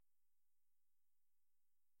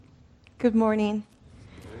Good morning.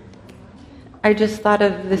 I just thought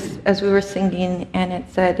of this as we were singing, and it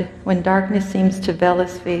said, when darkness seems to veil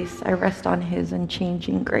his face, I rest on his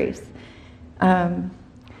unchanging grace. And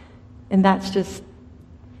that's just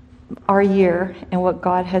our year and what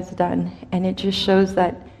God has done. And it just shows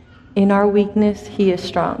that in our weakness, he is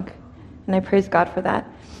strong. And I praise God for that.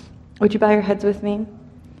 Would you bow your heads with me?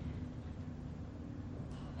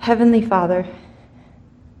 Heavenly Father,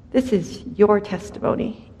 this is your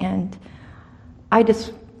testimony, and I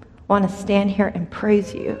just want to stand here and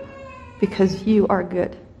praise you because you are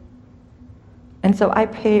good. And so I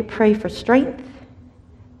pray for strength,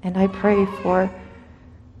 and I pray for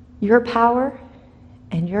your power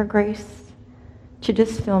and your grace to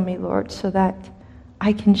just fill me, Lord, so that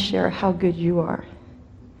I can share how good you are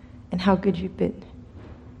and how good you've been.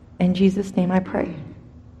 In Jesus' name I pray.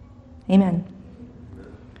 Amen.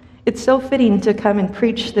 It's so fitting to come and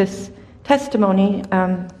preach this testimony.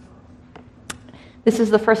 This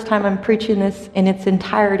is the first time I'm preaching this in its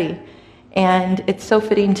entirety, and it's so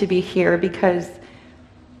fitting to be here because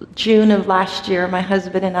June of last year, my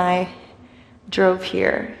husband and I drove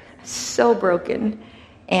here, so broken,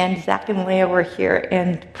 and Zach and Leah were here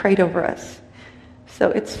and prayed over us.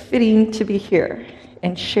 So it's fitting to be here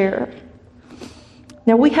and share.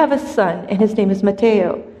 Now we have a son, and his name is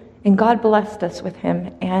Mateo, and God blessed us with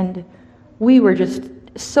him, and we were just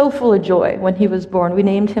so full of joy when he was born. We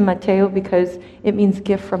named him Mateo because it means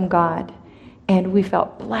gift from God, and we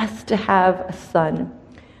felt blessed to have a son.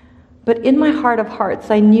 But in my heart of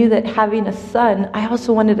hearts, I knew that having a son, I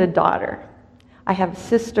also wanted a daughter. I have a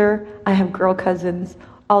sister, I have girl cousins,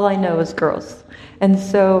 all I know is girls. And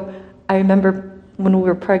so I remember when we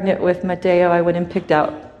were pregnant with Mateo, I went and picked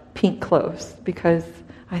out pink clothes because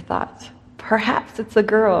I thought, perhaps it's a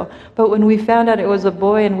girl. But when we found out it was a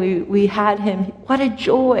boy and we had him, what a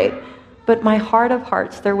joy. But my heart of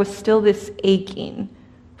hearts, there was still this aching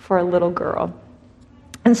for a little girl.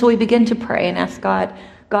 And so we began to pray and ask God,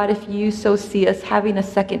 if you so see us having a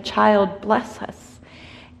second child, bless us.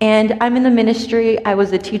 And I'm in the ministry. I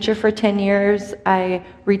was a teacher for 10 years. I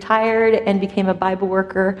retired and became a Bible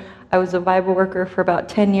worker. I was a Bible worker for about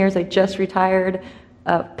 10 years. I just retired.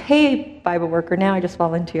 Paid Bible worker now, I just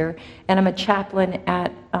volunteer, and I'm a chaplain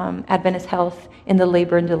at Adventist Health in the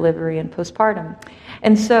labor and delivery and postpartum.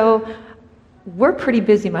 And so we're pretty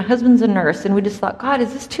busy. My husband's a nurse, and we just thought, God,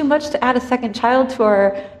 is this too much to add a second child to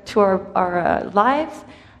our lives?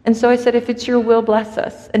 And so I said, if it's your will, bless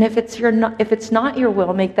us, and if it's not your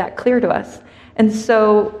will, make that clear to us. And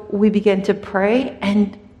so we began to pray,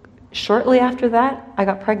 and shortly after that, I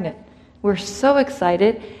got pregnant. We're so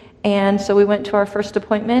excited. And so we went to our first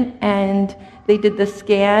appointment, and they did the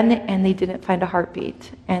scan, and they didn't find a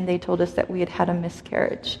heartbeat. And they told us that we had had a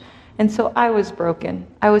miscarriage. And so I was broken.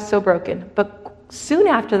 I was so broken. But soon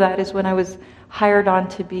after that is when I was hired on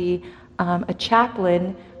to be a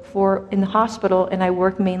chaplain in the hospital, and I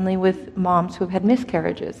work mainly with moms who have had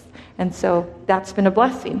miscarriages. And so that's been a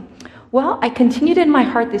blessing. Well, I continued in my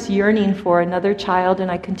heart this yearning for another child,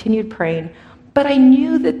 and I continued praying. But I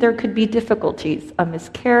knew that there could be difficulties, a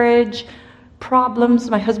miscarriage, problems.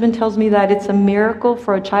 My husband tells me that it's a miracle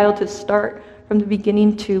for a child to start from the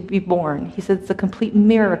beginning to be born. He says it's a complete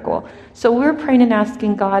miracle. So we're praying and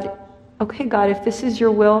asking God, okay, God, if this is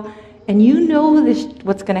your will, and you know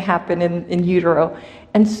what's going to happen in utero.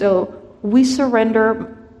 And so we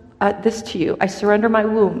surrender this to you. I surrender my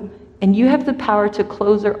womb, and you have the power to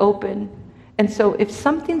close or open. And so if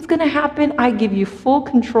something's going to happen, I give you full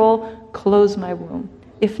control. Close my womb.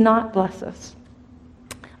 If not, bless us.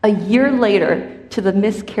 A year later, to the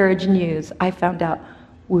miscarriage news, I found out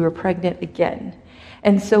we were pregnant again.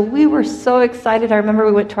 And so we were so excited. I remember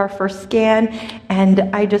we went to our first scan, and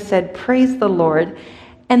I just said, praise the Lord.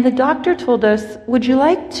 And the doctor told us, would you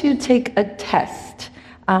like to take a test?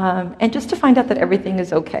 And just to find out that everything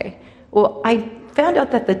is okay. Well, I found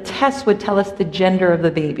out that the test would tell us the gender of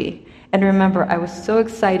the baby. And remember, I was so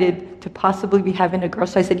excited to possibly be having a girl.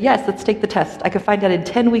 So I said, yes, let's take the test. I could find out in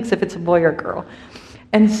 10 weeks if it's a boy or girl.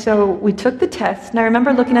 And so we took the test. And I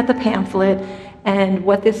remember looking at the pamphlet and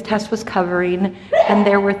what this test was covering. And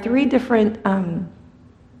there were 3 different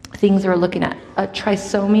things they were looking at.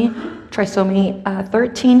 Trisomy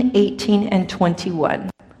 13, 18, and 21,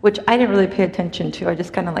 which I didn't really pay attention to. I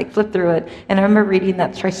just kind of flipped through it. And I remember reading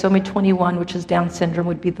that trisomy 21, which is Down syndrome,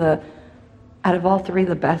 would be out of all 3,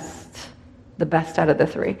 the best out of the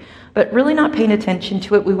 3. But really not paying attention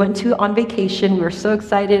to it. We went on vacation. We were so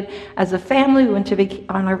excited as a family. We went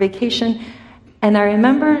on our vacation. And I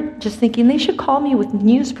remember just thinking they should call me with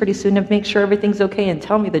news pretty soon to make sure everything's okay and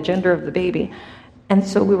tell me the gender of the baby. And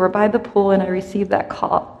so we were by the pool, and I received that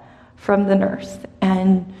call from the nurse.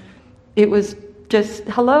 And it was just,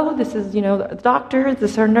 hello, this is, the doctor,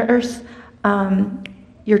 this is our nurse.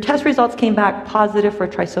 Your test results came back positive for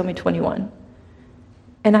trisomy 21.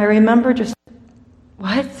 And I remember just,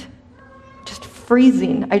 what? Just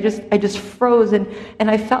freezing. I just froze, and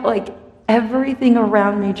I felt like everything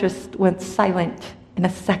around me just went silent in a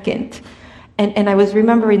second. And I was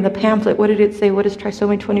remembering the pamphlet. What did it say? What is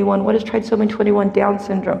trisomy 21? What is trisomy 21 Down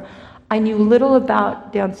syndrome? I knew little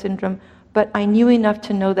about Down syndrome, but I knew enough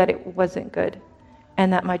to know that it wasn't good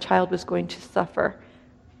and that my child was going to suffer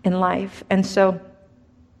in life. And so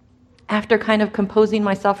after kind of composing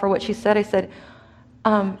myself for what she said, I said,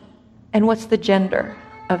 and what's the gender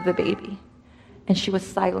of the baby? And she was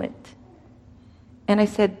silent. And I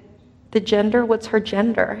said, the gender, what's her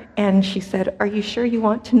gender? And she said, are you sure you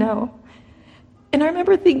want to know? And I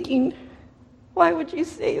remember thinking, why would you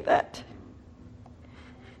say that?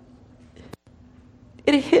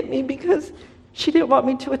 It hit me because she didn't want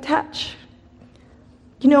me to attach.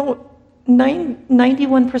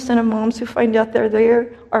 91% of moms who find out they're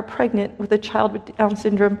there are pregnant with a child with Down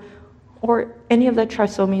syndrome or any of the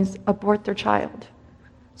trisomies abort their child.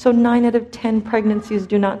 So 9 out of 10 pregnancies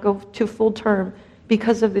do not go to full term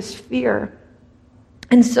because of this fear.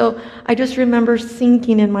 And so I just remember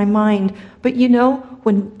sinking in my mind. But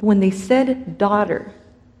when they said daughter,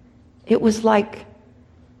 it was like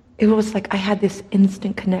I had this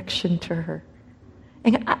instant connection to her.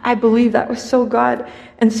 And I believe that was so God.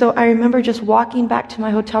 And so I remember just walking back to my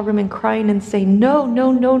hotel room and crying and saying,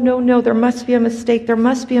 no, there must be a mistake. There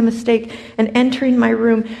must be a mistake. And entering my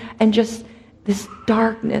room and just this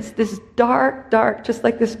darkness, this dark, just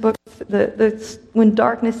like this book, when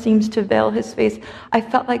darkness seems to veil his face, I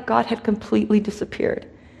felt like God had completely disappeared.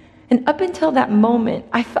 And up until that moment,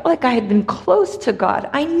 I felt like I had been close to God.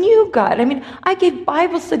 I knew God. I mean, I gave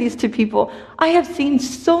Bible studies to people. I have seen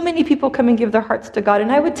so many people come and give their hearts to God.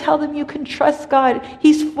 And I would tell them, you can trust God.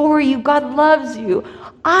 He's for you. God loves you.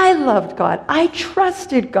 I loved God. I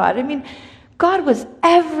trusted God. I mean, God was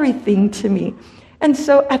everything to me. And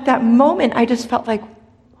so at that moment, I just felt like,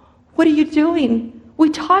 what are you doing? We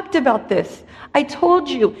talked about this. I told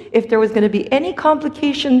you if there was going to be any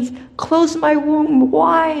complications, close my womb.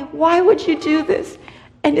 Why? Why would you do this?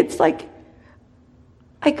 And it's like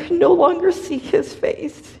I could no longer see his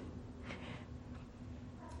face.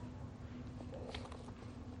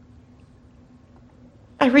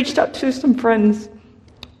 I reached out to some friends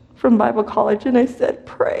from Bible college and I said,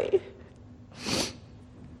 pray.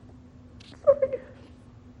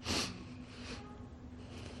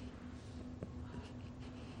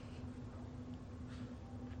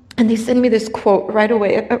 And they sent me this quote right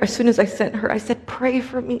away. As soon as I sent her, I said, pray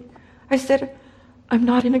for me. I said, I'm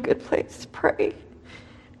not in a good place. Pray.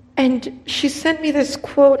 And she sent me this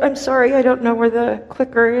quote. I'm sorry, I don't know where the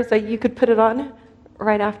clicker is. You could put it on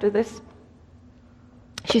right after this.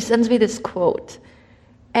 She sends me this quote.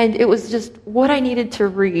 And it was just what I needed to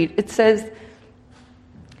read. It says,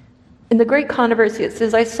 in the Great Controversy, it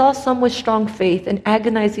says, I saw some with strong faith and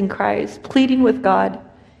agonizing cries, pleading with God.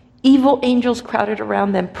 Evil angels crowded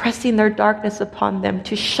around them, pressing their darkness upon them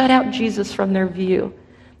to shut out Jesus from their view,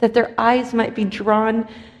 that their eyes might be drawn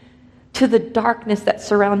to the darkness that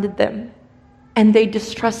surrounded them. And they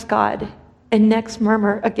distrust God and next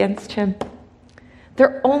murmur against him.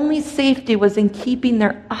 Their only safety was in keeping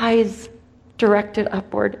their eyes directed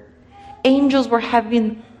upward. Angels were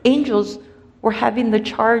having the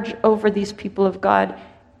charge over these people of God.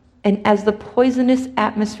 And as the poisonous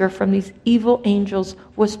atmosphere from these evil angels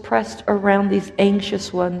was pressed around these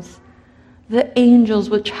anxious ones, the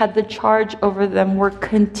angels which had the charge over them were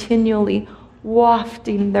continually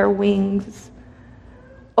wafting their wings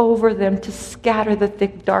over them to scatter the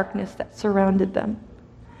thick darkness that surrounded them.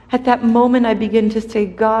 At that moment, I began to say,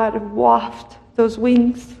 God, waft those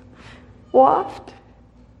wings. Waft.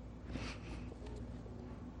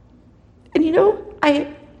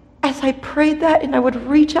 And as I prayed that and I would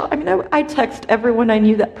reach out, I text everyone I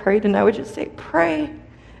knew that prayed and I would just say, pray.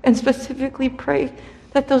 And specifically pray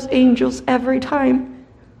that those angels every time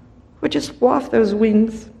would just waft those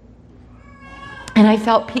wings. And I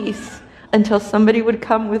felt peace until somebody would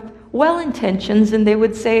come with well intentions and they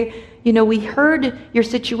would say, we heard your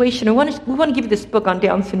situation. We want to give you this book on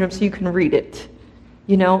Down syndrome so you can read it.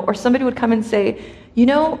 Or somebody would come and say,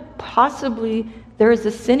 possibly there is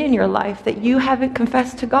a sin in your life that you haven't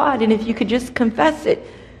confessed to God, and if you could just confess it,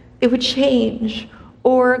 it would change.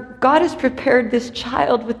 Or God has prepared this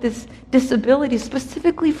child with this disability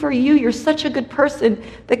specifically for you. You're such a good person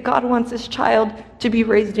that God wants this child to be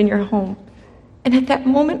raised in your home. And at that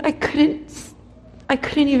moment, I couldn't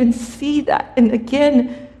even see that. And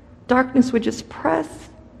again, darkness would just press.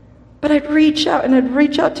 But I'd reach out and I'd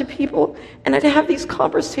reach out to people and I'd have these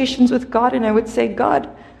conversations with God and I would say, God,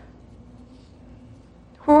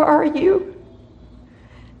 where are you?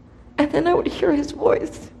 And then I would hear his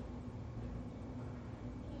voice.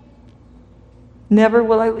 Never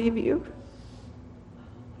will I leave you.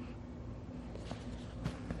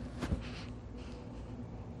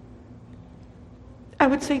 I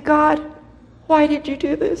would say, God, why did you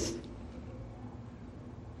do this?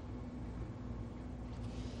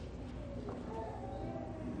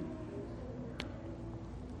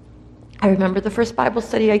 I remember the first Bible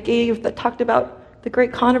study I gave that talked about the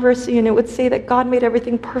great controversy, and it would say that God made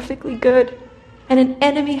everything perfectly good, and an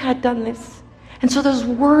enemy had done this. And so those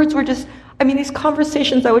words were just, these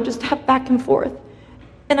conversations I would just have back and forth.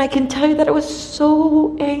 And I can tell you that I was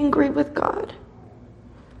so angry with God.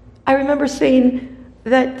 I remember saying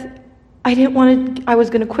that I was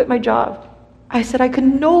going to quit my job. I said I could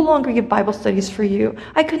no longer give Bible studies for you.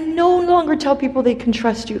 I could no longer tell people they can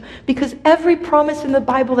trust you because every promise in the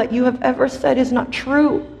Bible that you have ever said is not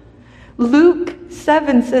true. Luke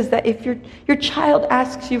 7 says that if your child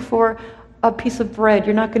asks you for a piece of bread,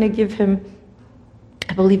 you're not going to give him,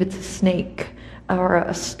 I believe it's a snake or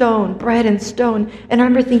a stone, bread and stone. And I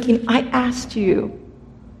remember thinking, I asked you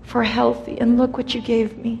for healthy and look what you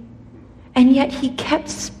gave me. And yet he kept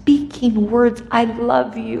speaking words, I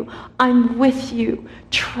love you, I'm with you,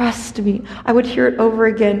 trust me. I would hear it over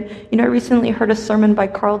again. I recently heard a sermon by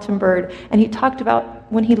Carlton Bird, and he talked about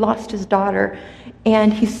when he lost his daughter.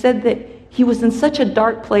 And he said that he was in such a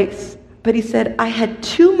dark place, but he said, I had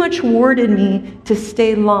too much word in me to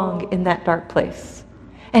stay long in that dark place.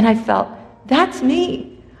 And I felt, that's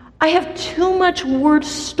me. I have too much word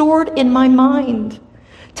stored in my mind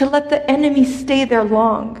to let the enemy stay there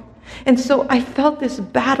long. And so I felt this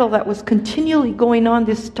battle that was continually going on,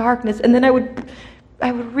 this darkness. And then I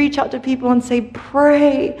would reach out to people and say,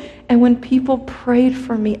 pray. And when people prayed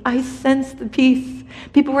for me, I sensed the peace.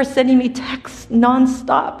 People were sending me texts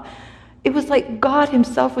nonstop. It was like God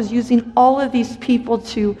himself was using all of these people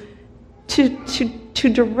to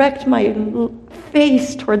direct my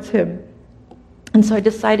face towards him. And so I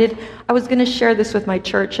decided I was going to share this with my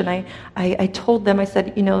church, and I told them, I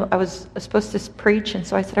said, I was supposed to preach, and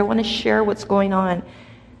so I said, I want to share what's going on.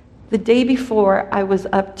 The day before I was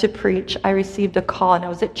up to preach, I received a call, and I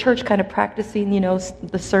was at church kind of practicing,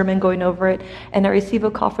 the sermon, going over it, and I received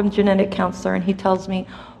a call from a genetic counselor, and he tells me,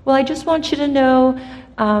 well, I just want you to know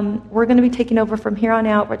we're going to be taking over from here on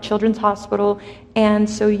out. We're at Children's Hospital, and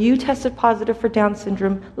so you tested positive for Down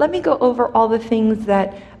syndrome. Let me go over all the things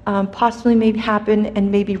that possibly may happen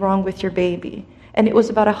and may be wrong with your baby. And it was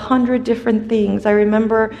about 100 different things. I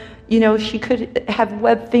remember, she could have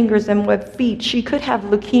webbed fingers and webbed feet. She could have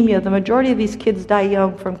leukemia. The majority of these kids die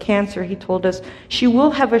young from cancer, he told us. She will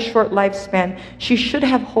have a short lifespan. She should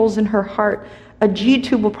have holes in her heart. A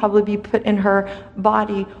G-tube will probably be put in her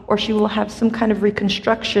body, or she will have some kind of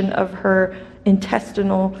reconstruction of her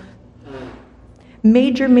intestinal.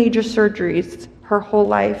 Major surgeries her whole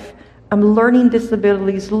life. Learning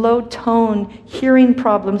disabilities, low tone, hearing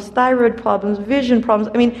problems, thyroid problems, vision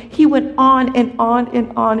problems. He went on and on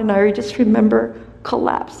and on, and I just remember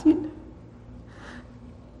collapsing.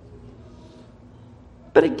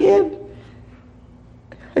 But again,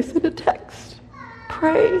 I sent a text,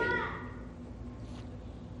 pray.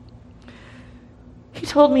 He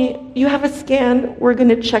told me, you have a scan, we're going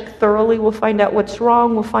to check thoroughly, we'll find out what's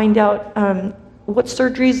wrong, we'll find out what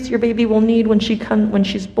surgeries your baby will need when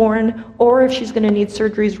she's born, or if she's going to need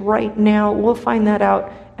surgeries right now. We'll find that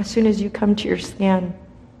out as soon as you come to your scan.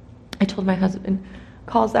 I told my husband,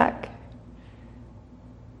 call Zach.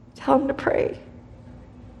 Tell him to pray.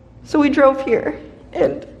 So we drove here,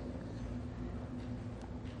 and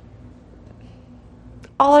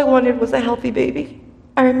all I wanted was a healthy baby.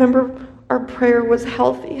 I remember our prayer was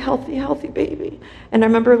healthy baby. And I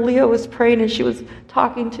remember Leah was praying, and she was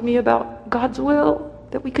talking to me about God's will,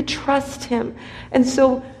 that we could trust him. And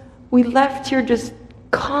so we left here just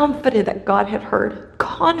confident that God had heard,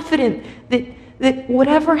 confident that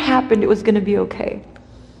whatever happened, it was going to be okay.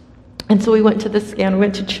 And so we went to the scan, we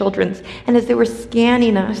went to Children's, and as they were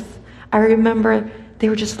scanning us, I remember they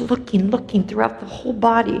were just looking throughout the whole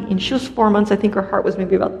body. And she was 4 months, I think her heart was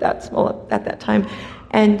maybe about that small at that time.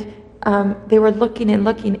 And they were looking,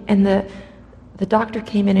 and the doctor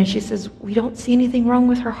came in and she says, we don't see anything wrong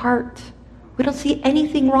with her heart. We don't see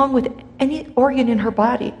anything wrong with any organ in her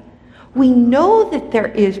body. We know that there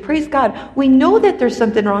is, praise God, we know that there's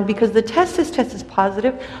something wrong because the test is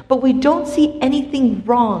positive, but we don't see anything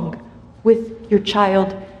wrong with your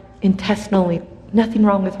child intestinally, nothing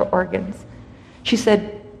wrong with her organs. She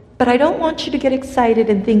said, but I don't want you to get excited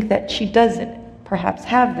and think that she doesn't perhaps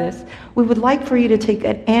have this. We would like for you to take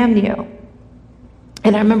an amnio.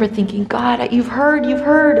 And I remember thinking, God, you've heard.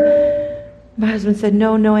 My husband said,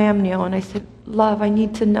 no amnio. And I said, love, I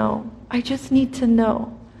need to know. I just need to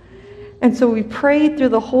know. And so we prayed through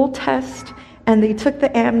the whole test, and they took the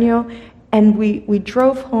amnio, and we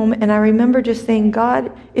drove home. And I remember just saying,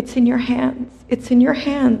 God, it's in your hands. It's in your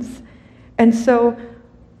hands. And so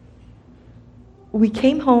we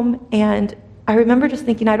came home, and I remember just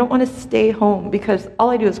thinking, I don't want to stay home because all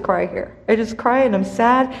I do is cry here. I just cry and I'm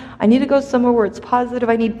sad. I need to go somewhere where it's positive.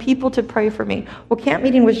 I need people to pray for me. Well, camp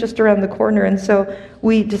meeting was just around the corner, and so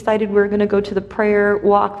we decided we were going to go to the prayer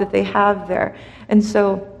walk that they have there. And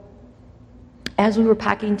so as we were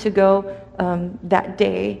packing to go that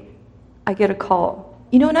day, I get a call.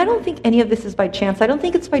 And I don't think any of this is by chance. I don't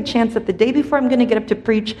think it's by chance that the day before I'm going to get up to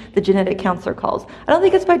preach, the genetic counselor calls. I don't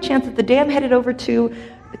think it's by chance that the day I'm headed over to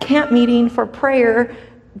the camp meeting for prayer,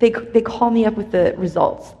 they call me up with the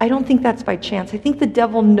results. I don't think that's by chance. I think the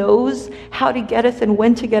devil knows how to get us and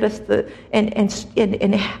when to get us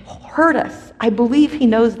and hurt us. I believe he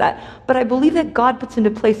knows that. But I believe that God puts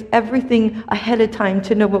into place everything ahead of time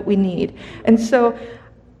to know what we need. And so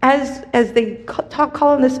as they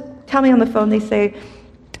tell me on the phone, they say,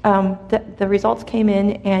 the results came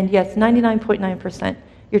in, and yes, 99.9%,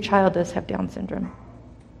 your child does have Down syndrome.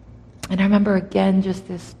 And I remember again, just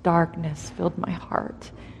this darkness filled my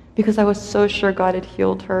heart because I was so sure God had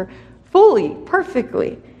healed her fully,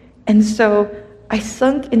 perfectly. And so I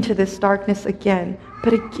sunk into this darkness again.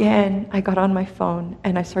 But again, I got on my phone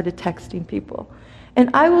and I started texting people. And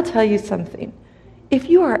I will tell you something. If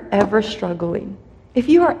you are ever struggling, if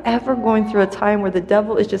you are ever going through a time where the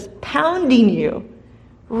devil is just pounding you,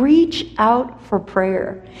 reach out for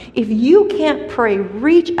prayer. If you can't pray,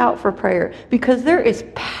 reach out for prayer because there is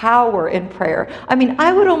power in prayer. I mean,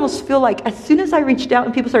 I would almost feel like as soon as I reached out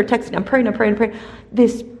and people started texting, I'm praying,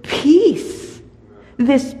 this peace.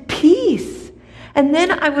 And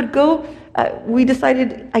then I would go, we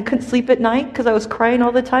decided I couldn't sleep at night because I was crying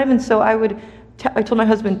all the time. And so I told my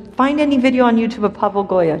husband, find any video on YouTube of Pavel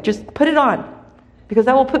Goya, just put it on because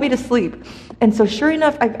that will put me to sleep. And so sure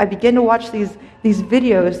enough, I began to watch these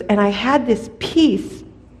videos, and I had this peace.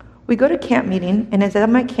 We go to camp meeting, and as I'm at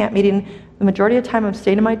my camp meeting, the majority of the time I'm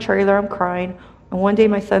staying in my trailer, I'm crying, and one day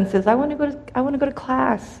my son says, I want to go to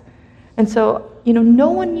class. And so, no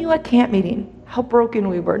one knew at camp meeting how broken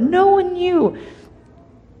we were. No one knew.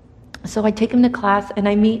 So I take him to class, and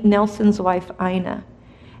I meet Nelson's wife, Ina.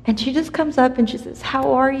 And she just comes up and she says,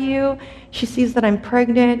 how are you? She sees that I'm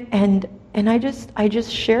pregnant, and I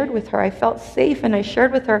just shared with her. I felt safe, and I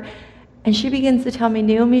shared with her. And she begins to tell me,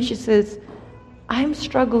 Naomi, she says, I'm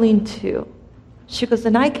struggling too. She goes,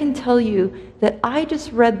 and I can tell you that I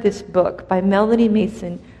just read this book by Melody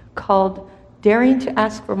Mason called Daring to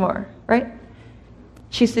Ask for More, right?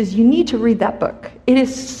 She says, you need to read that book. It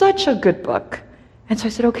is such a good book. And so I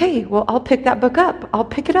said, okay, well, I'll pick that book up. I'll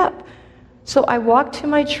pick it up. So I walk to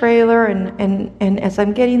my trailer, and as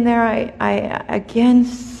I'm getting there, I again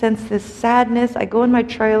sense this sadness. I go in my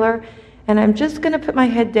trailer, and I'm just going to put my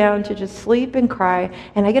head down to just sleep and cry.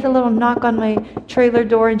 And I get a little knock on my trailer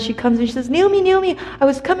door, and she comes and she says, Naomi, I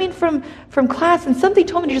was coming from class, and something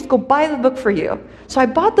told me to just go buy the book for you. So I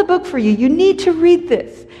bought the book for you. You need to read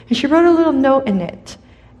this. And she wrote a little note in it.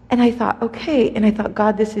 And I thought, okay. And I thought,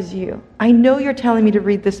 God, this is you. I know you're telling me to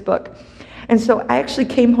read this book. And so I actually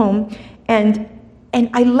came home, and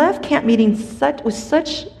I left camp meeting with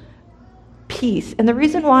such peace. And the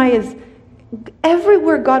reason why is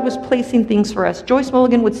everywhere God was placing things for us. Joyce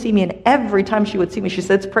Mulligan would see me, and every time she would see me, she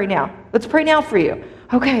said, let's pray now. Let's pray now for you.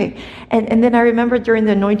 Okay. And then I remember during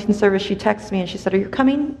the anointing service, she texted me and she said, are you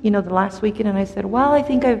coming, the last weekend? And I said, well, I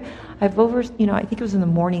think I've I think it was in the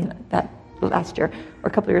morning that last year or a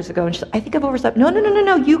couple of years ago. And she said, I think I've overslept.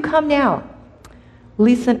 No, you come now.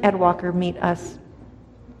 Lisa and Ed Walker meet us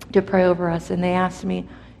to pray over us. And they asked me,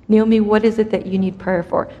 Naomi, what is it that you need prayer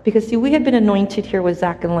for? Because see, we had been anointed here with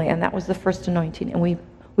Zach and Leah, and that was the first anointing. And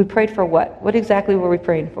we prayed for what? What exactly were we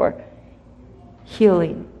praying for?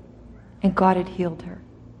 Healing. And God had healed her.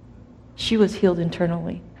 She was healed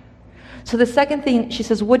internally. So the second thing, she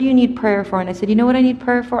says, what do you need prayer for? And I said, you know what I need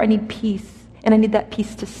prayer for? I need peace. And I need that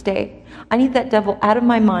peace to stay. I need that devil out of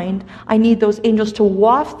my mind. I need those angels to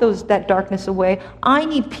waft that darkness away. I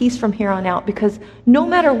need peace from here on out because no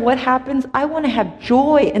matter what happens, I want to have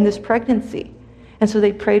joy in this pregnancy. And so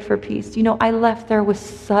they prayed for peace. I left there with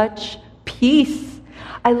such peace.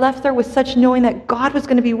 I left there with such knowing that God was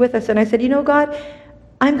going to be with us. And I said, God,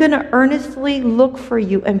 I'm going to earnestly look for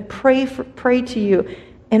you and pray to you.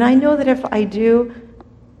 And I know that if I do,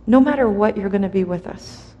 no matter what, you're going to be with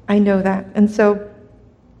us. I know that. And so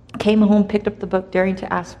Came home, picked up the book, Daring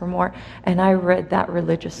to Ask for More, and I read that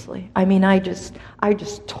religiously. I mean, I just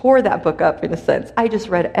tore that book up in a sense. I just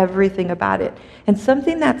read everything about it. And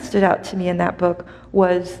something that stood out to me in that book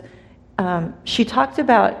was she talked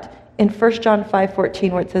about in 1 John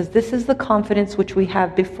 5:14, where it says, "This is the confidence which we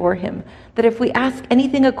have before him, that if we ask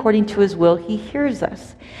anything according to his will, he hears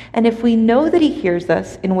us. And if we know that he hears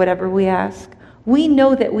us in whatever we ask, we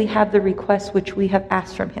know that we have the request which we have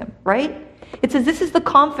asked from him," right? It says this is the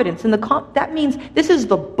confidence, and that means this is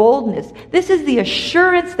the boldness. This is the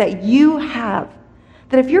assurance that you have,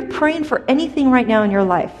 that if you're praying for anything right now in your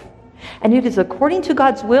life, and it is according to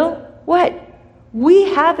God's will, what? We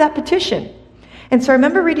have that petition. And so I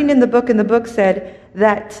remember reading in the book, and the book said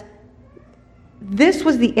that this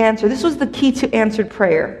was the answer. This was the key to answered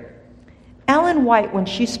prayer. Ellen White, when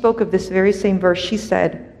she spoke of this very same verse, she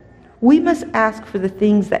said, "We must ask for the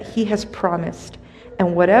things that he has promised.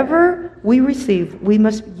 And whatever we receive, we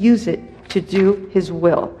must use it to do his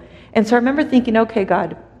will." And so I remember thinking, okay,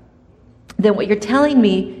 God, then what you're telling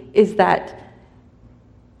me is that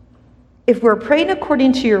if we're praying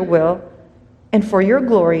according to your will and for your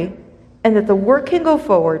glory, and that the work can go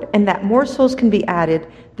forward and that more souls can be added,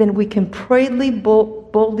 then we can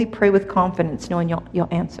boldly pray with confidence, knowing you'll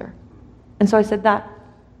answer. And so I said that.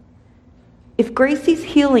 If Gracie's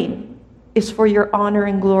healing is for your honor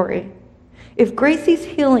and glory, if Gracie's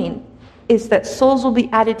healing is that souls will be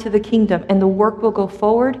added to the kingdom and the work will go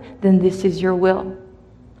forward, then this is your will.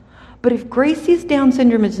 But if Gracie's Down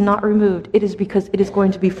syndrome is not removed, it is because it is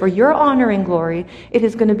going to be for your honor and glory. It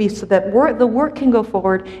is going to be so that the work can go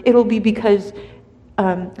forward. It will be because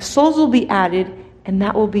souls will be added, and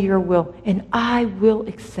that will be your will. And I will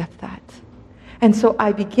accept that. And so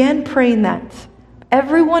I began praying that.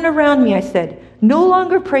 Everyone around me, I said, no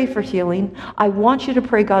longer pray for healing. I want you to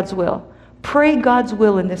pray God's will. Pray God's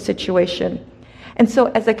will in this situation. And so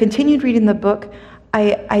as I continued reading the book,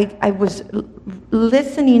 I was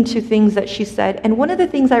listening to things that she said. And one of the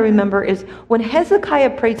things I remember is when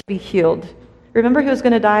Hezekiah prayed to be healed. Remember he was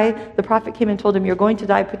going to die? The prophet came and told him, "You're going to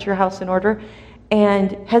die, put your house in order."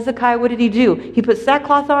 And Hezekiah, what did he do? He put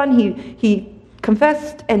sackcloth on, he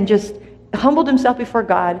confessed and just humbled himself before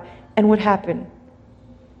God. And what happened?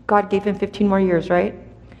 God gave him 15 more years, right?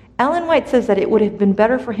 Ellen White says that it would have been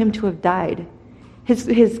better for him to have died. His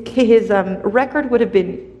record would have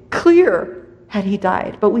been clear had he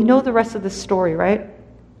died. But we know the rest of the story, right?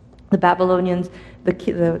 The Babylonians, the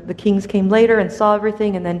kings came later and saw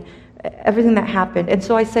everything, and then everything that happened. And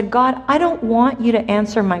so I said, God, I don't want you to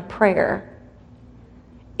answer my prayer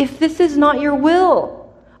if this is not your will.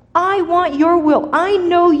 I want your will. I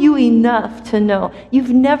know you enough to know you've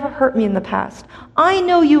never hurt me in the past. I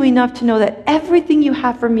know you enough to know that everything you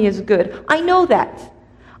have for me is good. I know that.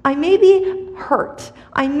 I may be hurt.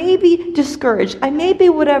 I may be discouraged. I may be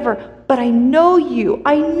whatever, but I know you.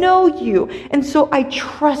 I know you. And so I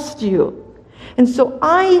trust you. And so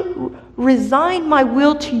I resign my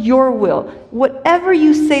will to your will. Whatever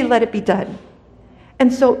you say, let it be done.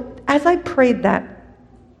 And so as I prayed that,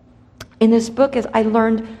 in this book, as I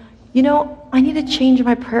learned, I need to change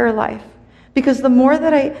my prayer life. Because the more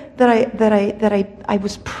that I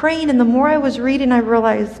was praying and the more I was reading, I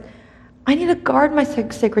realized I need to guard my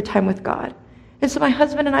sacred time with God. And so my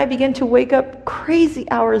husband and I began to wake up crazy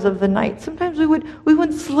hours of the night. Sometimes we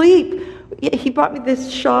wouldn't sleep. He bought me this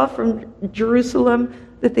shawl from Jerusalem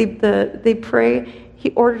that they pray.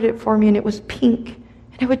 He ordered it for me, and it was pink.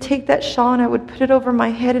 And I would take that shawl and I would put it over my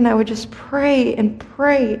head, and I would just pray and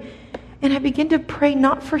pray. And I began to pray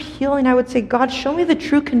not for healing. I would say, God, show me the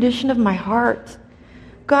true condition of my heart.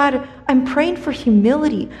 God, I'm praying for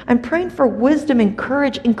humility. I'm praying for wisdom and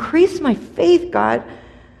courage. Increase my faith, God.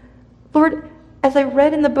 Lord, as I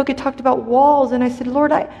read in the book, it talked about walls. And I said,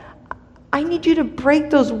 Lord, I need you to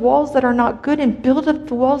break those walls that are not good and build up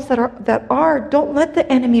the walls that are. Don't let the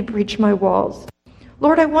enemy breach my walls.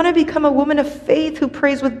 Lord, I want to become a woman of faith who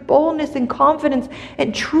prays with boldness and confidence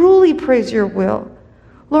and truly prays your will.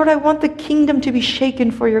 Lord, I want the kingdom to be shaken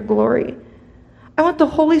for your glory. I want the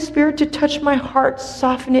Holy Spirit to touch my heart,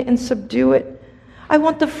 soften it, and subdue it. I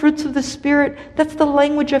want the fruits of the Spirit. That's the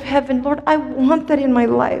language of heaven. Lord, I want that in my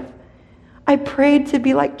life. I prayed to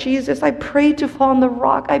be like Jesus. I prayed to fall on the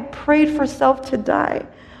rock. I prayed for self to die.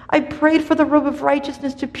 I prayed for the robe of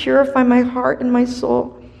righteousness to purify my heart and my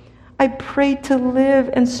soul. I prayed to live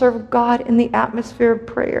and serve God in the atmosphere of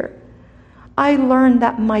prayer. I learned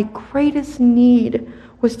that my greatest need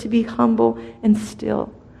was to be humble and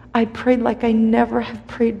still. I prayed like I never have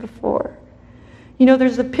prayed before.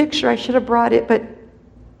 There's a picture, I should have brought it, but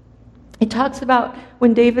It talks about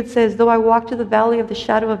when David says, though I walk through the valley of the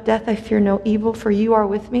shadow of death, I fear no evil, for you are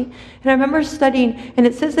with me. And I remember studying, and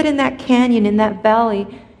it says that in that canyon, in that valley,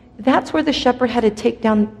 that's where the shepherd had to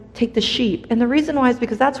take the sheep. And the reason why is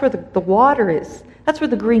because that's where the water is. That's where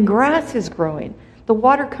the green grass is growing. The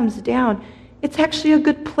water comes down. It's actually a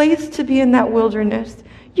good place to be in that wilderness.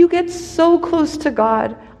 You get so close to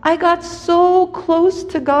God. I got so close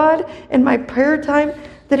to God in my prayer time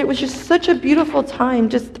that it was just such a beautiful time.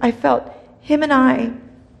 Just, I felt him and I.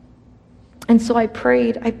 And so I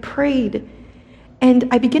prayed. And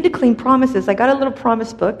I began to claim promises. I got a little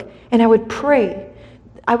promise book, and I would pray.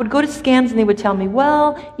 I would go to scans, and they would tell me,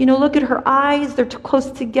 well, look at her eyes. They're close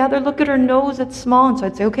together. Look at her nose. It's small. And so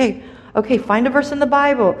I'd say, okay, find a verse in the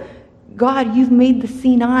Bible. God, you've made the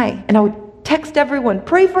seeing eye. And I would text everyone,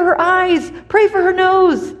 pray for her eyes. Pray for her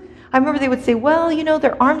nose. I remember they would say, well,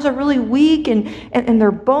 their arms are really weak and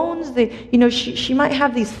their bones, she might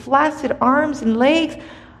have these flaccid arms and legs.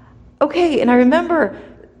 Okay, and I remember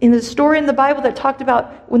in the story in the Bible that talked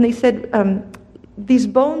about when they said, these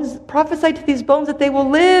bones, prophesy to these bones that they will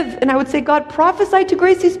live. And I would say, God, prophesy to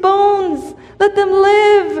Gracie's bones. Let them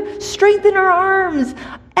live. Strengthen her arms.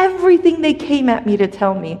 Everything they came at me to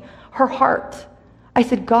tell me. Her heart. I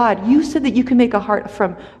said, God, you said that you can make a heart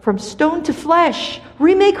from stone to flesh.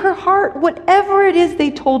 Remake her heart. Whatever it is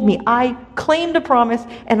they told me, I claimed a promise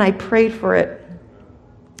and I prayed for it.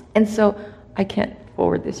 And so I can't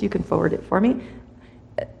forward this. You can forward it for me.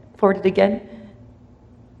 Forward it again.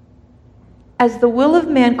 As the will of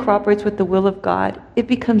man cooperates with the will of God, it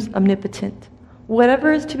becomes omnipotent.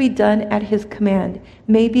 Whatever is to be done at his command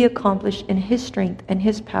may be accomplished in his strength and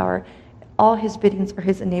his power. All his biddings are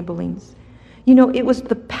his enablings. It was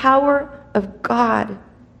the power of God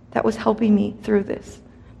that was helping me through this.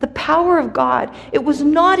 The power of God. It was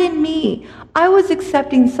not in me. I was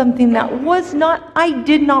accepting something that was not, I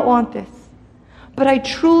did not want this. But I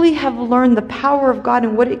truly have learned the power of God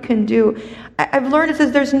and what it can do. I've learned, it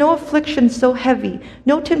says, there's no affliction so heavy,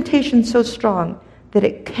 no temptation so strong, that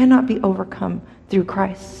it cannot be overcome through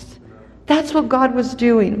Christ. That's what God was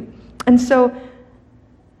doing. And so,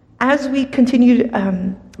 as we continued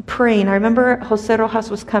praying, I remember Jose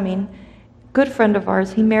Rojas was coming, good friend of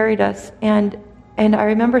ours. He married us, and I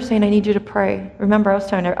remember saying, I need you to pray. Remember, I was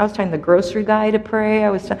telling the grocery guy to pray.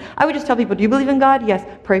 I would just tell people, do you believe in God? Yes,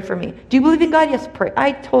 pray for me. Do you believe in God? Yes, pray.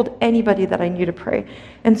 I told anybody that I knew to pray.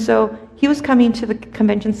 And so he was coming to the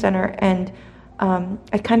convention center, and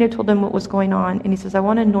I kind of told him what was going on, and he says, I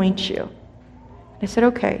want to anoint you. I said,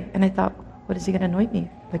 okay. And I thought, what is he going to anoint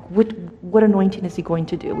me? Like, what anointing is he going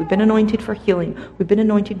to do? We've been anointed for healing. We've been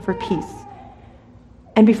anointed for peace.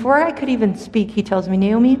 And before I could even speak, he tells me,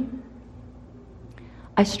 Naomi,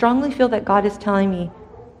 I strongly feel that God is telling me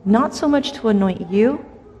not so much to anoint you,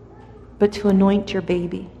 but to anoint your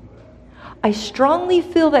baby. I strongly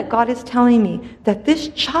feel that God is telling me that this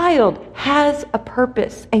child has a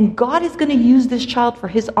purpose, and God is going to use this child for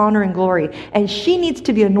his honor and glory, and she needs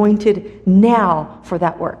to be anointed now for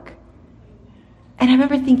that work. And I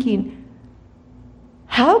remember thinking,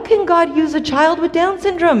 how can God use a child with Down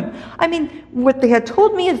syndrome? I mean, what they had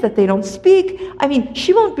told me is that they don't speak. I mean,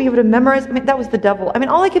 she won't be able to memorize. I mean, that was the devil. I mean,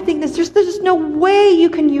 all I kept thinking is there's just no way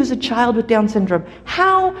you can use a child with Down syndrome.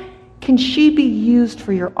 How can she be used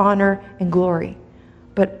for your honor and glory?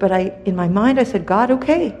 But I, in my mind, I said, God,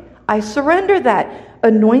 okay, I surrender that.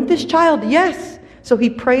 Anoint this child, yes. So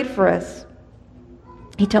he prayed for us.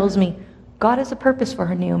 He tells me, God has a purpose for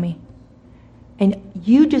her, Naomi. And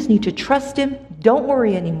you just need to trust him. Don't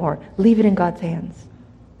worry anymore. Leave it in God's hands.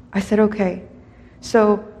 I said, okay.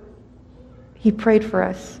 So he prayed for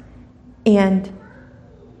us. And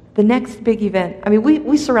the next big event, I mean,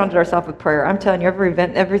 we surrounded ourselves with prayer. I'm telling you, every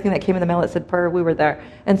event, everything that came in the mail that said prayer, we were there.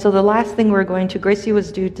 And so the last thing we were going to, Gracie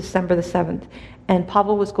was due December the 7th. And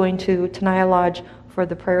Pablo was going to Tenaya Lodge for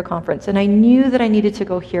the prayer conference. And I knew that I needed to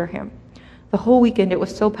go hear him. The whole weekend, it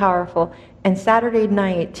was so powerful. And Saturday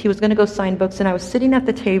night, he was going to go sign books, and I was sitting at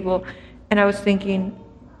the table, and I was thinking,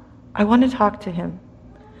 I want to talk to him.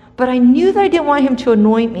 But I knew that I didn't want him to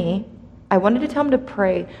anoint me. I wanted to tell him to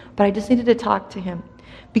pray, but I just needed to talk to him.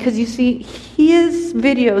 Because you see, his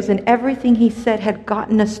videos and everything he said had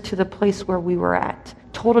gotten us to the place where we were at.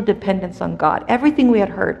 Total dependence on God. Everything we had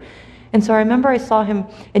heard. And so I remember I saw him,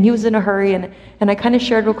 and he was in a hurry, and I kind of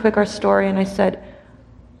shared real quick our story, and I said,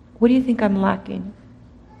 what do you think I'm lacking?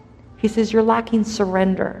 He says, you're lacking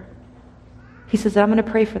surrender. He says, I'm going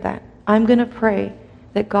to pray for that. I'm going to pray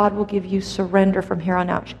that God will give you surrender from here on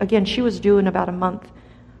out. Again, she was due in about a month.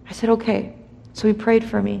 I said, okay. So he prayed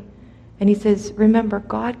for me. And he says, remember,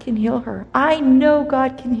 God can heal her. I know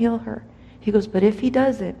God can heal her. He goes, but if he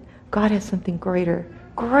doesn't, God has something greater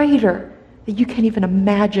greater that you can't even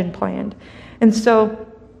imagine planned. And so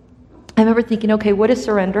I remember thinking, okay, what is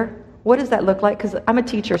surrender? What does that look like? Because I'm a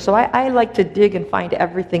teacher, so I like to dig and find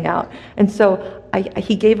everything out. And so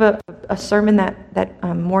he gave a sermon that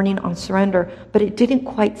morning on surrender, but it didn't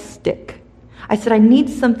quite stick. I said, I need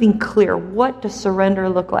something clear. What does surrender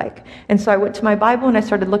look like? And so I went to my Bible and I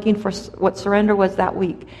started looking for what surrender was that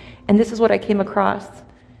week. And this is what I came across.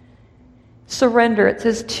 Surrender, it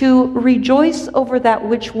says, to rejoice over that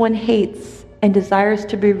which one hates and desires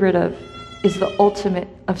to be rid of is the ultimate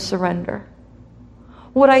of surrender.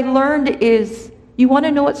 What I learned is, you want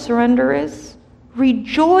to know what surrender is?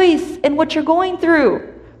 Rejoice in what you're going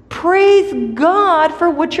through. Praise God for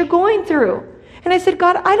what you're going through. And I said,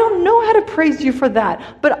 God, I don't know how to praise you for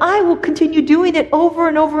that, but I will continue doing it over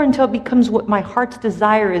and over until it becomes what my heart's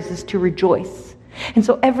desire is to rejoice. And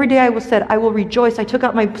so every day I said, I will rejoice. I took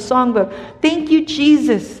out my songbook. Thank you,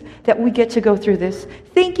 Jesus, that we get to go through this.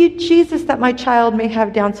 Thank you, Jesus, that my child may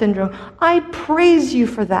have Down syndrome. I praise you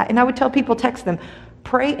for that. And I would tell people, text them,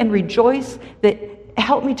 pray and rejoice, that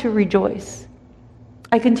help me to rejoice.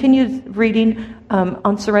 I continued reading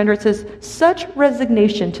on surrender. It says, such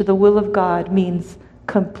resignation to the will of God means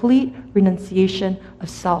complete renunciation of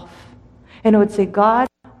self. And I would say, God,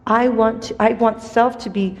 I want self to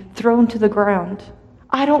be thrown to the ground.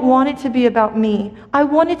 I don't want it to be about me. I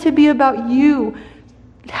want it to be about you.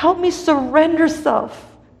 Help me surrender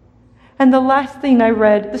self. And the last thing I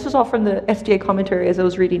read, this was all from the SDA commentary as I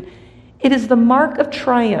was reading, it is the mark of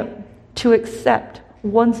triumph to accept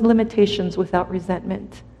one's limitations without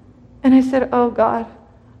resentment. And I said, oh God,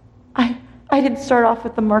 I didn't start off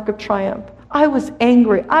with the mark of triumph. I was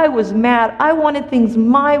angry. I was mad. I wanted things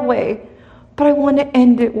my way, but I want to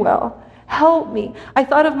end it well. Help me. I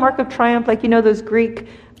thought of mark of triumph, like, those Greek,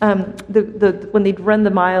 when they'd run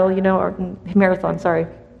the mile, or marathon, sorry,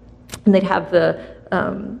 and they'd have the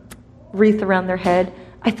wreath around their head.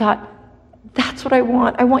 I thought, that's what I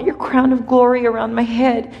want. I want your crown of glory around my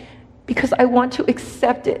head because I want to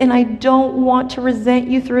accept it and I don't want to resent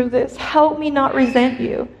you through this. Help me not resent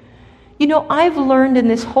you. I've learned in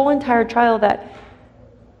this whole entire trial that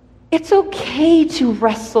it's okay to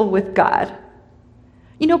wrestle with God.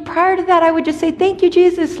 Prior to that, I would just say, thank you,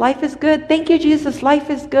 Jesus, life is good. Thank you, Jesus, life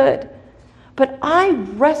is good. But I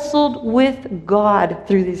wrestled with God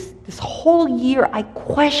through this whole year. I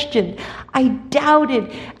questioned. I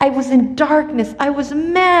doubted. I was in darkness. I was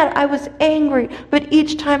mad. I was angry. But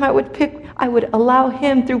each time I would allow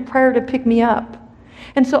Him through prayer to pick me up.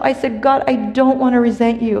 And so I said, God, I don't want to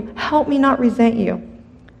resent you. Help me not resent you.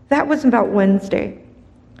 That was about Wednesday.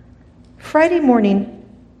 Friday morning,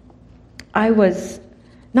 I was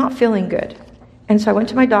not feeling good. And so I went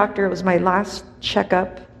to my doctor. It was my last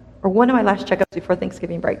checkup, or one of my last checkups before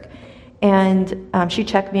Thanksgiving break. And she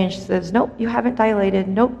checked me and she says, nope, you haven't dilated.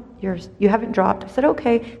 Nope, you haven't dropped. I said,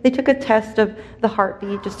 okay. They took a test of the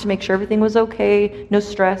heartbeat just to make sure everything was okay, no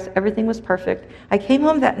stress, everything was perfect. I came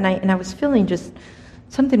home that night and I was feeling just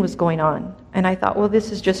something was going on. And I thought, well,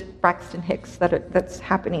 this is just Braxton Hicks that's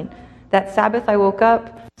happening. That Sabbath I woke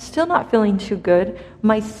up, still not feeling too good.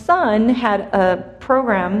 My son had a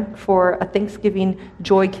program for a Thanksgiving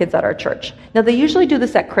Joy Kids at our church. Now, they usually do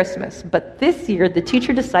this at Christmas, but this year the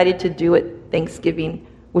teacher decided to do it Thanksgiving,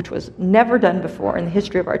 which was never done before in the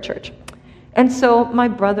history of our church. And so my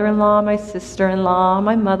brother-in-law, my sister-in-law,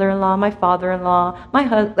 my mother-in-law, my father-in-law, my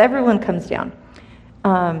husband, everyone comes down.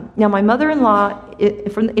 Now, my mother-in-law,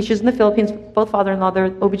 she's in the Philippines, both father-in-law, they're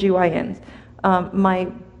OBGYNs.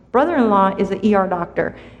 My brother-in-law is an ER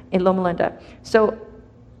doctor in Loma Linda. So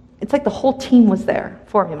it's like the whole team was there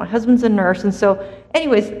for me. My husband's a nurse. And so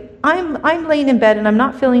anyways, I'm laying in bed and I'm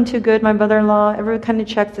not feeling too good. My mother-in-law, everyone kind of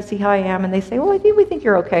checks to see how I am. And they say, well, we think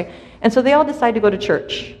you're okay. And so they all decide to go to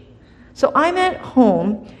church. So I'm at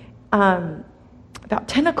home about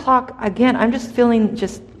 10 o'clock. Again, I'm just feeling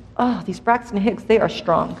these Braxton Hicks, they are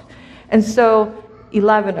strong. And so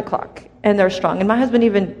 11 o'clock, and they're strong. And my husband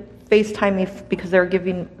even FaceTime me because they were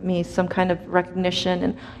giving me some kind of recognition,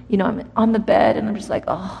 and I'm on the bed and I'm just like,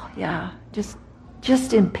 oh yeah,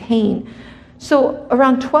 just in pain. So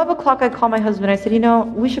around 12 o'clock I call my husband. I said,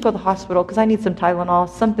 we should go to the hospital because I need some Tylenol,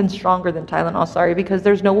 something stronger than Tylenol, sorry, because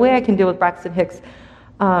there's no way I can deal with Braxton Hicks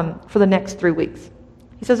for the next 3 weeks.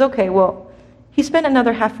 He says, okay. Well, he spent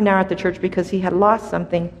another half an hour at the church because he had lost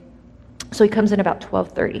something. So he comes in about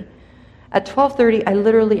 12:30. At 12:30, I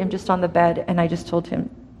literally am just on the bed and I just told him,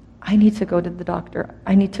 I need to go to the doctor.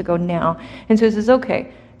 I need to go now. And so he says,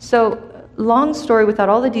 okay. So long story without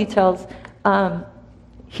all the details,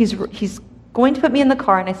 he's going to put me in the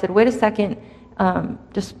car. And I said, wait a second.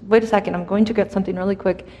 Just wait a second. I'm going to get something really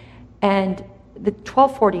quick. And the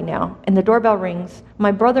 12:40 now, and the doorbell rings.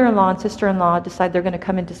 My brother-in-law and sister-in-law decide they're going to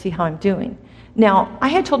come in to see how I'm doing. Now, I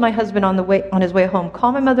had told my husband on his way home,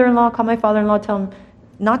 call my mother-in-law, call my father-in-law, tell him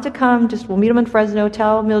not to come, just we'll meet them in Fresno,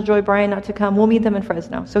 tell Mildjoy, Brian not to come, we'll meet them in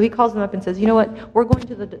Fresno. So he calls them up and says, you know what, we're going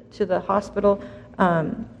to the hospital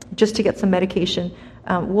just to get some medication.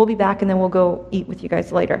 We'll be back and then we'll go eat with you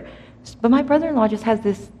guys later. But my brother-in-law just has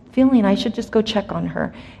this feeling I should just go check on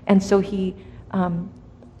her. And so he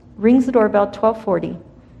rings the doorbell at 12:40.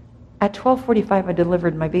 At 12:45, I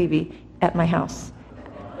delivered my baby at my house.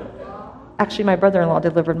 Actually, my brother-in-law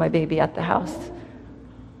delivered my baby at the house.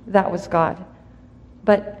 That was God.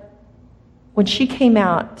 But when she came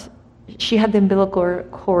out, she had the umbilical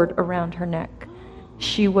cord around her neck.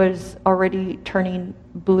 She was already turning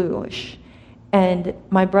bluish. And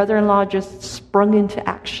my brother-in-law just sprung into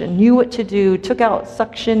action, knew what to do, took out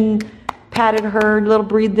suction, patted her, a little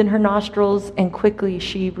breathed in her nostrils, and quickly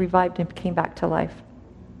she revived and came back to life.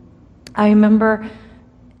 I remember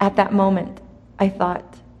at that moment, I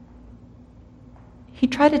thought, he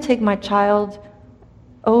tried to take my child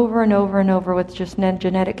over and over and over with just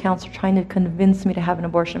genetic counselor trying to convince me to have an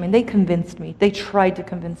abortion. I mean, they convinced me. They tried to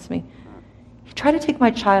convince me. He tried to take my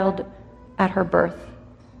child at her birth.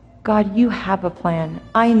 God, you have a plan.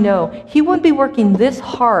 I know. He wouldn't be working this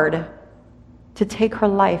hard to take her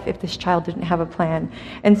life if this child didn't have a plan.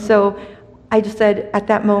 And so I just said at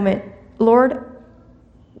that moment, Lord,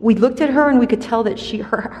 we looked at her and we could tell that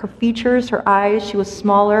her features, her eyes, she was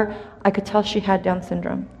smaller. I could tell she had Down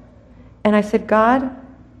syndrome. And I said, God,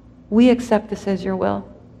 we accept this as your will.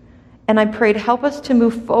 And I prayed, help us to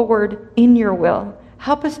move forward in your will.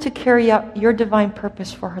 Help us to carry out your divine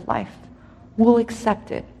purpose for her life. We'll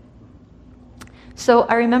accept it. So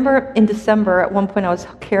I remember in December, at one point I was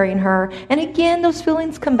carrying her, and again, those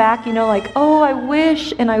feelings come back, like, oh, I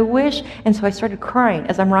wish, and I wish. And so I started crying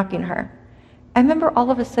as I'm rocking her. I remember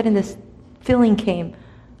all of a sudden this feeling came,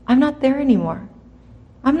 I'm not there anymore.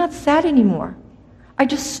 I'm not sad anymore. I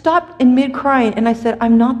just stopped in mid-crying and I said,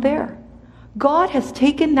 I'm not there. God has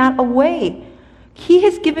taken that away. He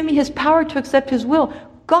has given me his power to accept his will.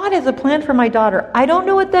 God has a plan for my daughter. I don't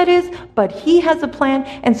know what that is, but he has a plan,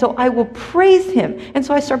 and so I will praise him. And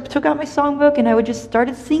so I took out my songbook and I would just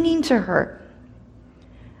started singing to her.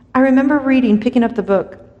 I remember picking up the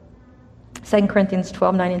book, 2 Corinthians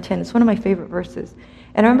 12, 9, and 10. It's one of my favorite verses.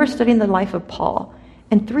 And I remember studying the life of Paul.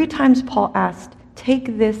 And 3 times Paul asked,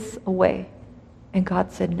 take this away. And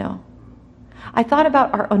God said no. I thought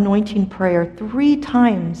about our anointing prayer. 3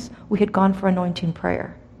 times we had gone for anointing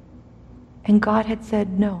prayer. And God had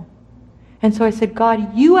said no. And so I said,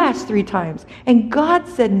 God, you asked 3 times. And God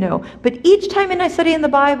said no. But each time I study in the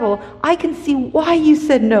Bible, I can see why you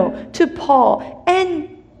said no to Paul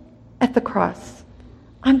and at the cross.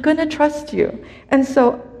 I'm going to trust you. And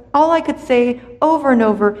so all I could say over and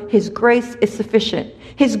over, his grace is sufficient.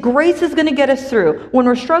 His grace is going to get us through. When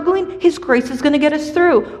we're struggling, his grace is going to get us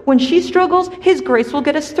through. When she struggles, his grace will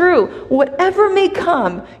get us through. Whatever may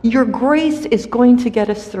come, your grace is going to get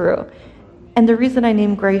us through. And the reason I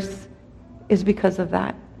named grace is because of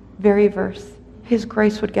that very verse. His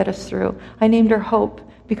grace would get us through. I named her Hope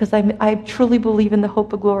because I truly believe in the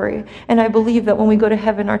hope of glory. And I believe that when we go to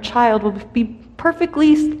heaven, our child will be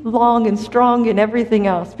perfectly long and strong and everything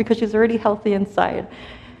else because she's already healthy inside.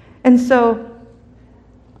 And so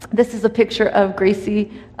this is a picture of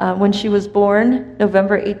Gracie when she was born,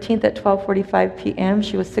 November 18th at 12:45 p.m.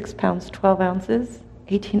 She was 6 pounds, 12 ounces,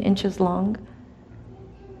 18 inches long.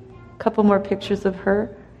 A couple more pictures of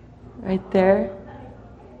her right there.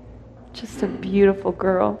 Just a beautiful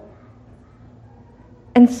girl.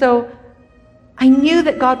 And so I knew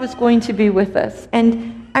that God was going to be with us.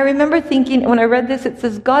 And I remember thinking, when I read this, it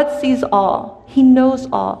says, God sees all. He knows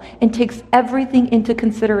all and takes everything into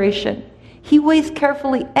consideration. He weighs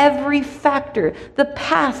carefully every factor, the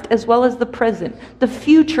past as well as the present, the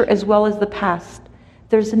future as well as the past.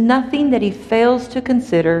 There's nothing that he fails to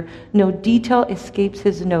consider. No detail escapes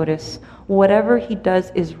his notice. Whatever he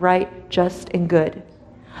does is right, just, and good.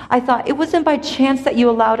 I thought, it wasn't by chance that you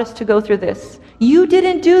allowed us to go through this. You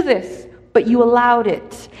didn't do this, but you allowed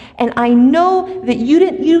it. And I know that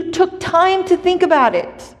you took time to think about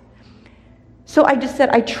it. So I just said,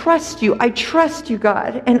 I trust you,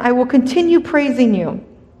 God, and I will continue praising you.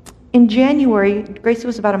 In January, Gracie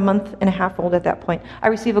was about a month and a half old at that point. I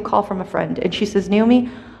received a call from a friend, and she says, Naomi,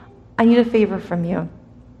 I need a favor from you.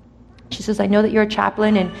 She says, I know that you're a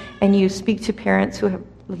chaplain and you speak to parents who have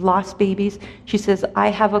lost babies. She says, I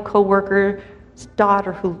have a coworker's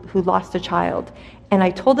daughter who lost a child. And I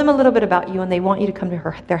told them a little bit about you, and they want you to come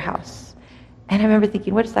to their house. And I remember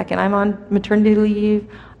thinking, wait a second, I'm on maternity leave.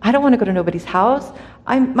 I don't want to go to nobody's house.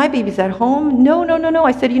 My baby's at home. No.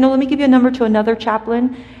 I said, let me give you a number to another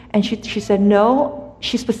chaplain. And she said, no,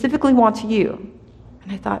 she specifically wants you.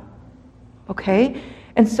 And I thought, okay.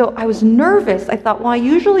 And so I was nervous. I thought, well, I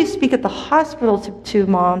usually speak at the hospital to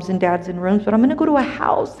moms and dads in rooms, but I'm going to go to a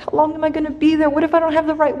house. How long am I going to be there? What if I don't have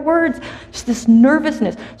the right words? Just this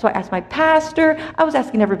nervousness. So I asked my pastor. I was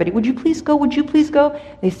asking everybody, would you please go? Would you please go?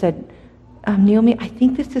 They said, Naomi, I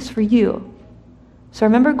think this is for you. So I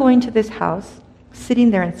remember going to this house, sitting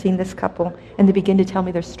there and seeing this couple, and they began to tell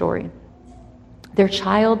me their story. Their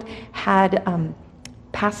child had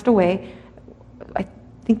passed away. I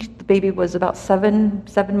think the baby was about seven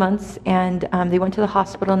months, and they went to the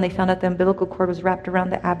hospital and they found out the umbilical cord was wrapped around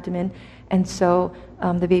the abdomen, and so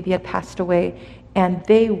the baby had passed away. And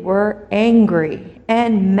they were angry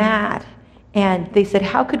and mad. And they said,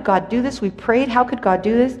 how could God do this? We prayed, how could God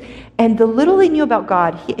do this? And the little they knew about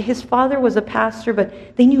God, his father was a pastor,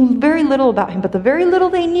 but they knew very little about him. But the very little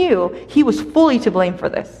they knew, he was fully to blame for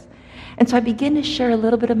this. And so I began to share a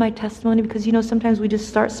little bit of my testimony because, sometimes we just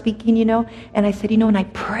start speaking, And I said, and I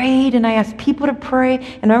prayed and I asked people to pray.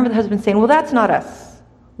 And I remember the husband saying, well, that's not us.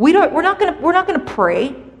 We're not going to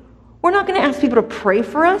pray. We're not going to ask people to pray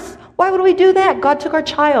for us. Why would we do that? God took our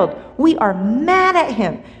child. We are mad at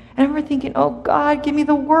him. And I remember thinking, oh God, give me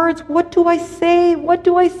the words. What do I say? What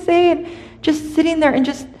do I say? And just sitting there and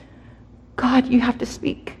just, God, you have to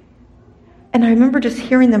speak. And I remember just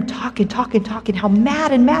hearing them talking, how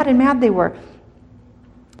mad they were.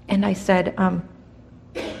 And I said, I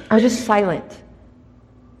was just silent.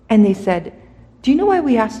 And they said, do you know why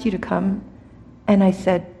we asked you to come? And I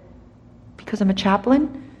said, because I'm a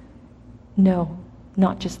chaplain? No,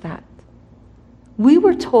 not just that. We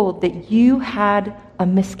were told that you had a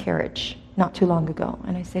miscarriage not too long ago.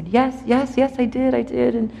 And I said, yes, I did.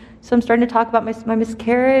 And so I'm starting to talk about my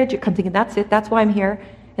miscarriage. I'm thinking, that's it. That's why I'm here.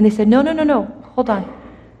 And they said, no. Hold on.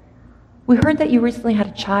 We heard that you recently had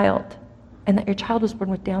a child and that your child was born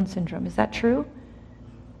with Down syndrome. Is that true?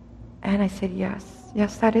 And I said, yes,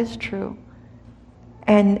 that is true.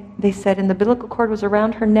 And they said, and the umbilical cord was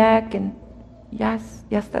around her neck. And yes,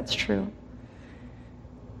 that's true.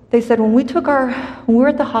 They said, when we were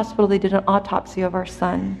at the hospital, they did an autopsy of our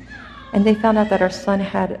son, and they found out that our son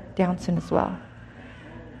had Down syndrome as well.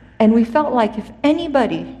 And we felt like if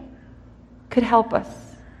anybody could help us,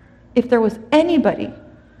 if there was anybody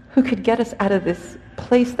who could get us out of this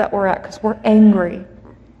place that we're at, because we're angry,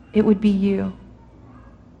 it would be you.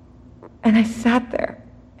 And I sat there,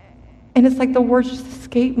 and it's like the words just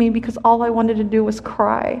escaped me because all I wanted to do was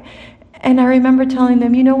cry. And I remember telling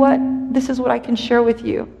them, you know what? This is what I can share with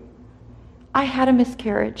you. I had a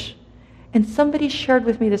miscarriage, and somebody shared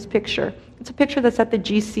with me this picture. It's a picture that's at the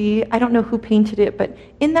GC. I don't know who painted it, but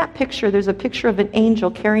in that picture, there's a picture of an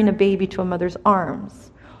angel carrying a baby to a mother's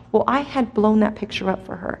arms. Well, I had blown that picture up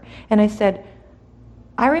for her, and I said,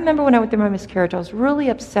 I remember when I went through my miscarriage, I was really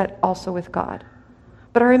upset also with God.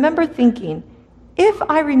 But I remember thinking, if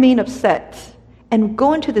I remain upset and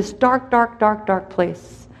go into this dark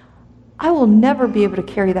place, I will never be able to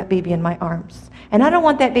carry that baby in my arms. And I don't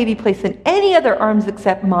want that baby placed in any other arms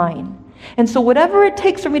except mine. And so whatever it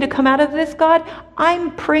takes for me to come out of this, God,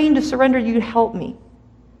 I'm praying to surrender you to help me.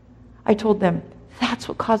 I told them, that's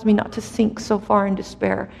what caused me not to sink so far in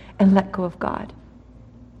despair and let go of God.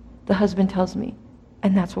 The husband tells me,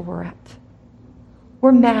 and that's where we're at.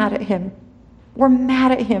 We're mad at him. We're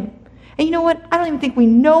mad at him. And you know what? I don't even think we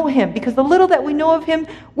know him, because the little that we know of him,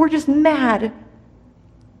 we're just mad.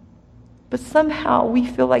 But somehow we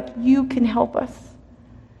feel like you can help us.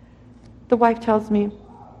 The wife tells me,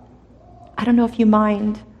 I don't know if you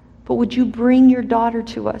mind, but would you bring your daughter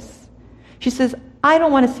to us? She says, I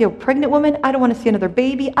don't want to see a pregnant woman. I don't want to see another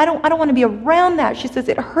baby. I don't want to be around that. She says,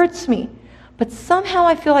 it hurts me. But somehow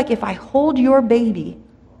I feel like if I hold your baby,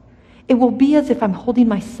 it will be as if I'm holding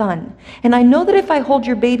my son. And I know that if I hold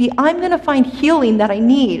your baby, I'm going to find healing that I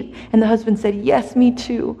need. And the husband said, yes, me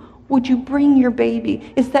too. Would you bring your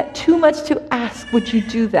baby? Is that too much to ask? Would you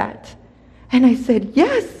do that? And I said,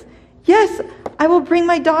 yes, I will bring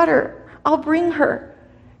my daughter. I'll bring her.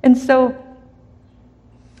 And so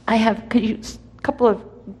I have a couple of,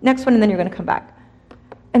 next one, and then you're going to come back.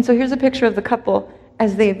 And so here's a picture of the couple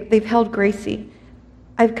as they've held Gracie.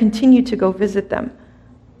 I've continued to go visit them.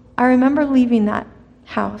 I remember leaving that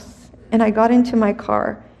house, and I got into my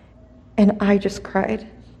car, and I just cried.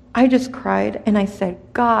 And I said,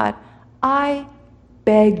 God, I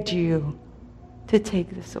begged you to take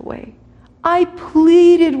this away. I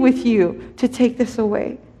pleaded with you to take this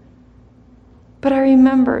away. But I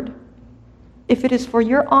remembered, if it is for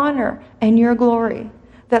your honor and your glory,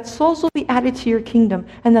 that souls will be added to your kingdom,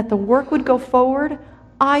 and that the work would go forward,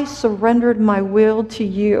 I surrendered my will to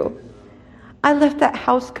you. I left that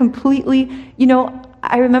house completely.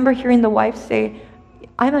 I remember hearing the wife say,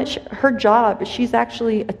 her job, she's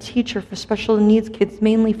actually a teacher for special needs kids,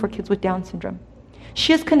 mainly for kids with Down syndrome.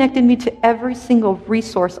 She has connected me to every single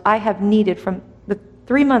resource I have needed from the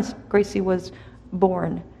 3 months Gracie was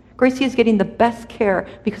born. Gracie is getting the best care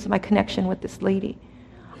because of my connection with this lady.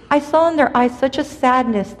 I saw in their eyes such a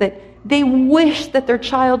sadness that they wished that their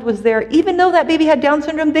child was there. Even though that baby had Down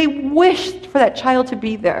syndrome, they wished for that child to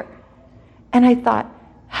be there. And I thought,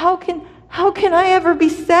 how can I ever be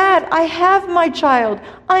sad? I have my child.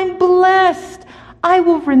 I'm blessed. I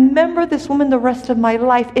will remember this woman the rest of my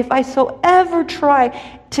life. If I so ever try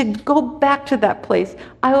to go back to that place,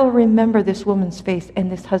 I will remember this woman's face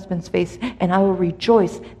and this husband's face, and I will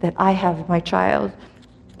rejoice that I have my child.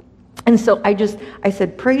 And so I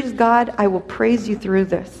said, praise God, I will praise you through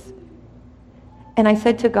this. And I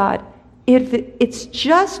said to God, if it's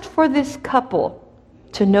just for this couple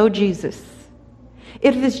to know Jesus,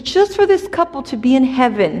 if it's just for this couple to be in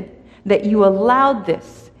heaven that you allowed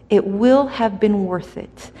this, it will have been worth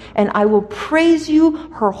it. And I will praise you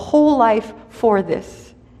her whole life for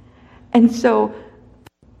this. And so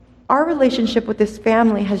our relationship with this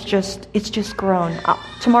family it's just grown.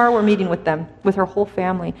 Tomorrow we're meeting with them, with her whole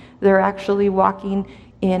family. They're actually walking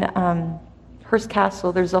in Hearst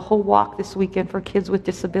Castle. There's a whole walk this weekend for kids with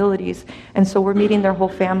disabilities. And so we're meeting their whole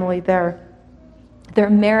family there. Their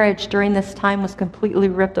marriage during this time was completely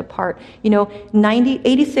ripped apart.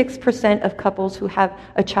 86% of couples who have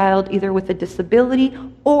a child either with a disability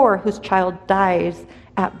or whose child dies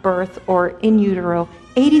at birth or in utero,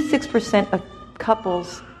 86% of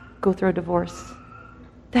couples go through a divorce.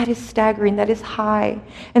 That is staggering. That is high.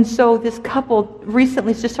 And so this couple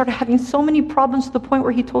recently just started having so many problems to the point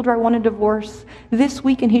where he told her, I want a divorce. This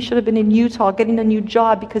weekend he should have been in Utah getting a new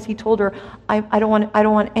job because he told her, I don't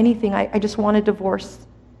want anything. I just want a divorce.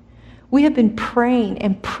 We have been praying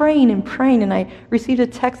and praying and praying. And I received a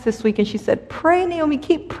text this week and she said, pray, Naomi,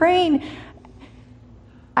 keep praying.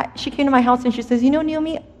 She came to my house and she says,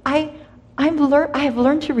 Naomi, I have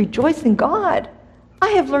learned to rejoice in God. I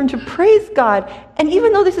have learned to praise God. And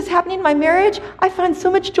even though this is happening in my marriage, I find so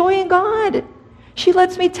much joy in God. She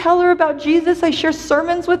lets me tell her about Jesus. I share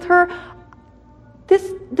sermons with her.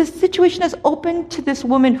 This situation is open to this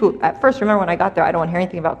woman who, at first, remember when I got there, I don't want to hear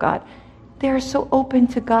anything about God. They are so open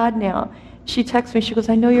to God now. She texts me, she goes,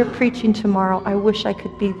 I know you're preaching tomorrow. I wish I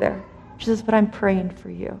could be there. She says, but I'm praying for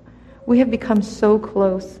you. We have become so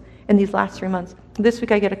close in these last 3 months. This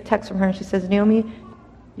week I get a text from her and she says, Naomi,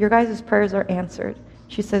 your guys' prayers are answered.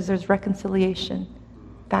 She says there's reconciliation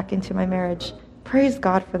back into my marriage. Praise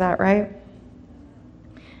God for that, right?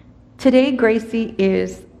 Today, Gracie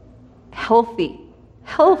is healthy.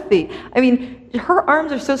 Healthy. I mean, her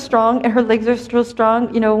arms are so strong and her legs are still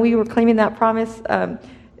strong. We were claiming that promise,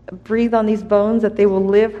 breathe on these bones that they will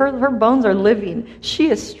live. Her bones are living. She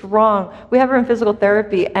is strong. We have her in physical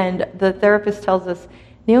therapy and the therapist tells us,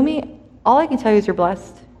 Naomi, all I can tell you is you're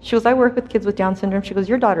blessed. She goes, I work with kids with Down syndrome. She goes,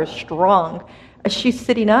 your daughter is strong. She's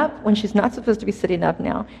sitting up when she's not supposed to be sitting up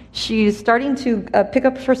now. She's starting to pick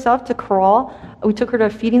up herself to crawl. We took her to a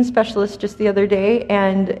feeding specialist just the other day,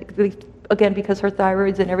 and again, because her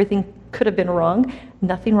thyroids and everything could have been wrong,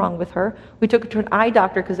 nothing wrong with her. We took her to an eye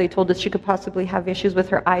doctor because they told us she could possibly have issues with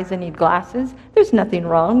her eyes and need glasses. There's nothing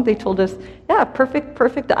wrong. They told us, yeah,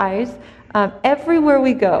 perfect eyes. Everywhere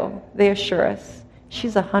we go, they assure us,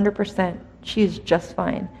 she's 100%. She is just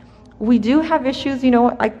fine. We do have issues,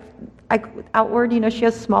 outward, she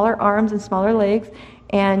has smaller arms and smaller legs,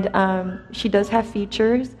 and she does have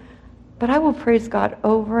features. But I will praise God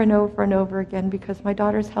over and over and over again because my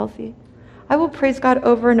daughter's healthy. I will praise God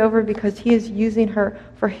over and over because He is using her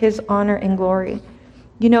for His honor and glory.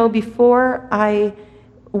 Before I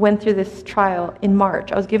went through this trial in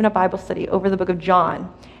March, I was given a Bible study over the book of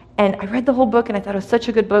John. And I read the whole book and I thought it was such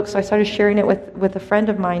a good book, so I started sharing it with a friend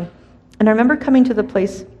of mine. And I remember coming to the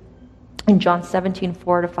place in John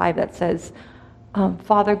 17:4-5 that says,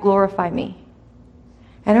 Father, glorify me.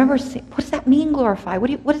 And I remember saying, what does that mean, glorify?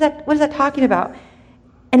 What is that talking about?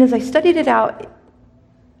 And as I studied it out,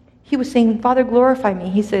 he was saying, Father, glorify me.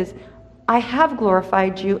 He says, I have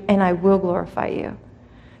glorified you and I will glorify you.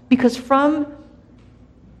 Because from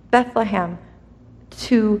Bethlehem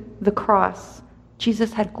to the cross,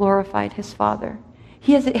 Jesus had glorified his Father.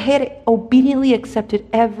 He had obediently accepted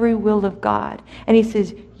every will of God. And he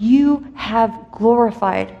says, you have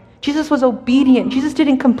glorified. Jesus was obedient. Jesus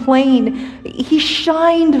didn't complain. He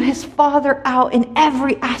shined his Father out in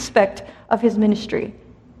every aspect of his ministry.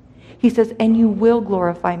 He says, and you will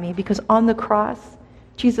glorify me, because on the cross,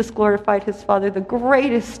 Jesus glorified his Father the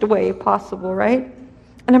greatest way possible, right?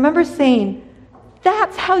 And I remember saying,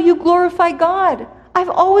 that's how you glorify God. I've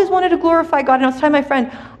always wanted to glorify God. And I was telling my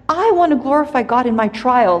friend, I want to glorify God in my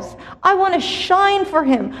trials. I want to shine for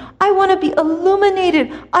him. I want to be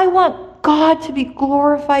illuminated. I want God to be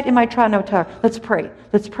glorified in my trial. Now, let's pray.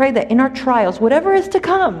 Let's pray that in our trials, whatever is to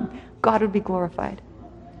come, God would be glorified.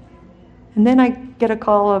 And then I get a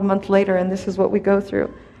call a month later, and this is what we go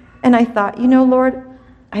through. And I thought, Lord,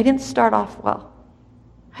 I didn't start off well.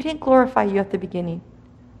 I didn't glorify you at the beginning,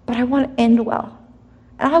 but I want to end well.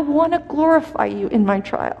 And I want to glorify you in my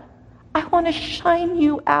trial. I want to shine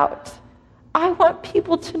you out. I want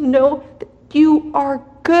people to know that you are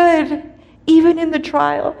good, even in the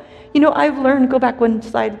trial. I've learned, go back one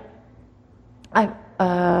slide,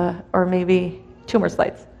 or maybe 2 more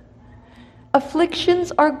slides.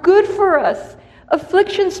 Afflictions are good for us.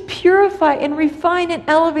 Afflictions purify and refine and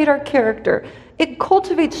elevate our character. It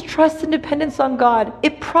cultivates trust and dependence on God.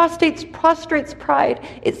 It prostrates pride.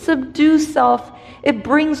 It subdues self. It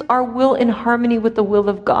brings our will in harmony with the will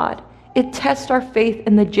of God. It tests our faith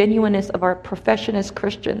and the genuineness of our profession as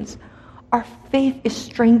Christians. Our faith is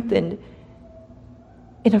strengthened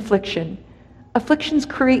in affliction. Afflictions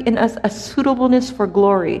create in us a suitableness for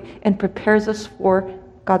glory and prepares us for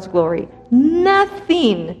God's glory.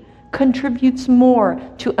 Nothing contributes more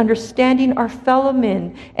to understanding our fellow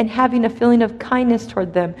men and having a feeling of kindness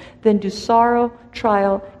toward them than do sorrow,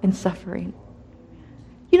 trial, and suffering.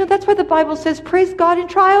 That's why the Bible says, praise God in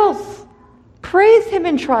trials. Praise him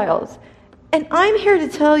in trials. And I'm here to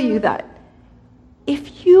tell you that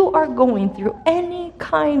if you are going through any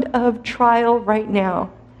kind of trial right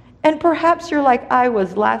now, and perhaps you're like I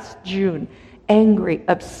was last June, angry,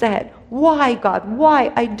 upset. Why, God?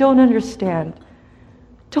 Why? I don't understand.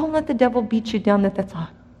 Don't let the devil beat you down that that's a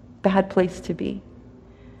bad place to be.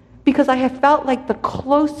 Because I have felt like the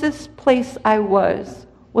closest place I was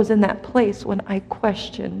in that place when I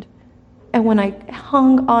questioned and when I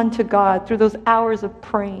hung on to God through those hours of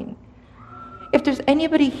praying. If there's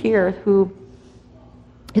anybody here who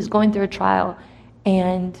is going through a trial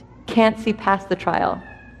and can't see past the trial,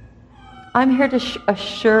 I'm here to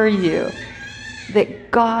assure you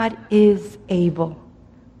that God is able.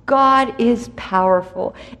 God is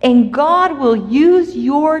powerful. And God will use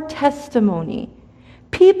your testimony.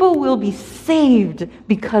 People will be saved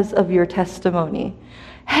because of your testimony.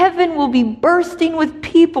 Heaven will be bursting with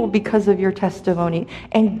people because of your testimony.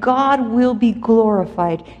 And God will be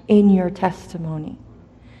glorified in your testimony.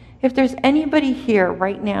 If there's anybody here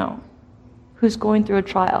right now who's going through a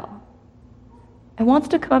trial and wants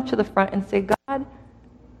to come up to the front and say, God,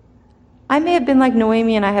 I may have been like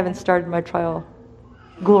Noemi and I haven't started my trial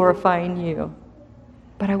glorifying you,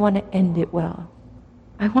 but I want to end it well.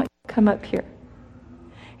 I want you to come up here.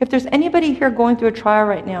 If there's anybody here going through a trial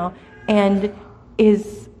right now and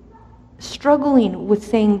is struggling with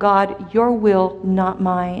saying, God, your will, not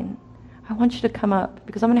mine, I want you to come up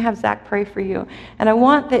because I'm going to have Zach pray for you. And I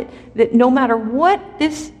want that no matter what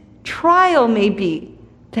this trial may be,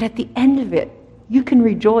 that at the end of it, you can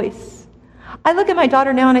rejoice. I look at my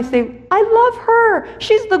daughter now and I say, I love her.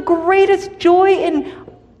 She's the greatest joy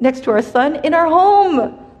next to our son in our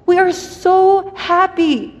home. We are so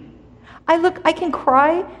happy. I can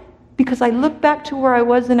cry because I look back to where I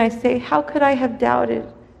was and I say, how could I have doubted?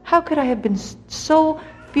 How could I have been so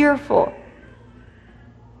fearful?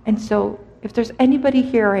 And so if there's anybody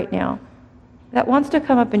here right now that wants to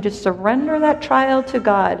come up and just surrender that trial to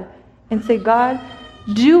God and say, God,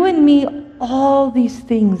 do in me all these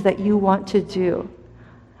things that you want to do,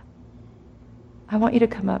 I want you to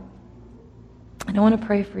come up. And I want to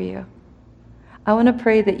pray for you. I want to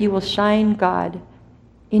pray that you will shine God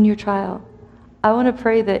in your trial. I want to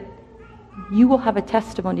pray that you will have a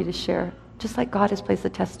testimony to share, just like God has placed a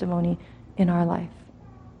testimony in our life.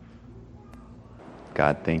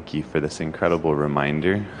 God, thank you for this incredible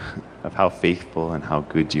reminder of how faithful and how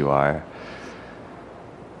good you are.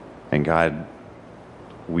 And God,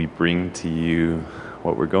 we bring to you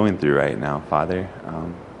what we're going through right now, Father.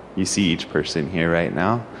 You see each person here right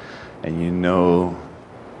now, and you know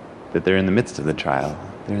that they're in the midst of the trial.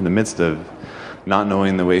 They're in the midst of not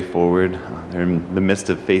knowing the way forward. They're in the midst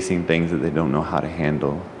of facing things that they don't know how to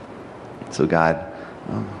handle. So God,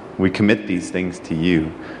 we commit these things to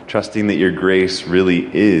you, trusting that your grace really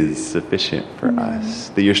is sufficient for us,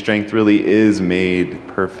 that your strength really is made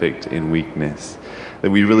perfect in weakness, that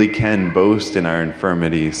we really can boast in our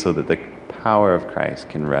infirmity so that the power of Christ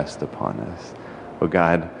can rest upon us. Oh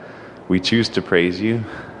God, we choose to praise you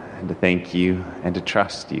and to thank you and to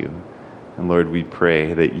trust you. And Lord, we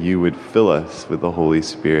pray that you would fill us with the Holy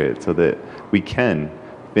Spirit so that we can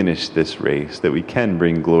finish this race, that we can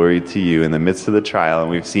bring glory to you in the midst of the trial. And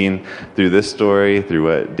we've seen through this story, through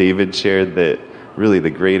what David shared, that really the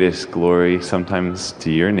greatest glory sometimes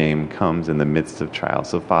to your name comes in the midst of trial.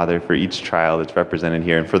 So Father, for each trial that's represented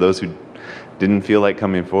here, and for those who didn't feel like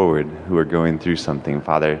coming forward, who are going through something,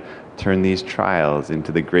 Father, turn these trials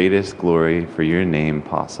into the greatest glory for your name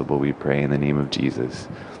possible, we pray in the name of Jesus.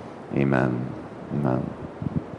 Amen. Amen.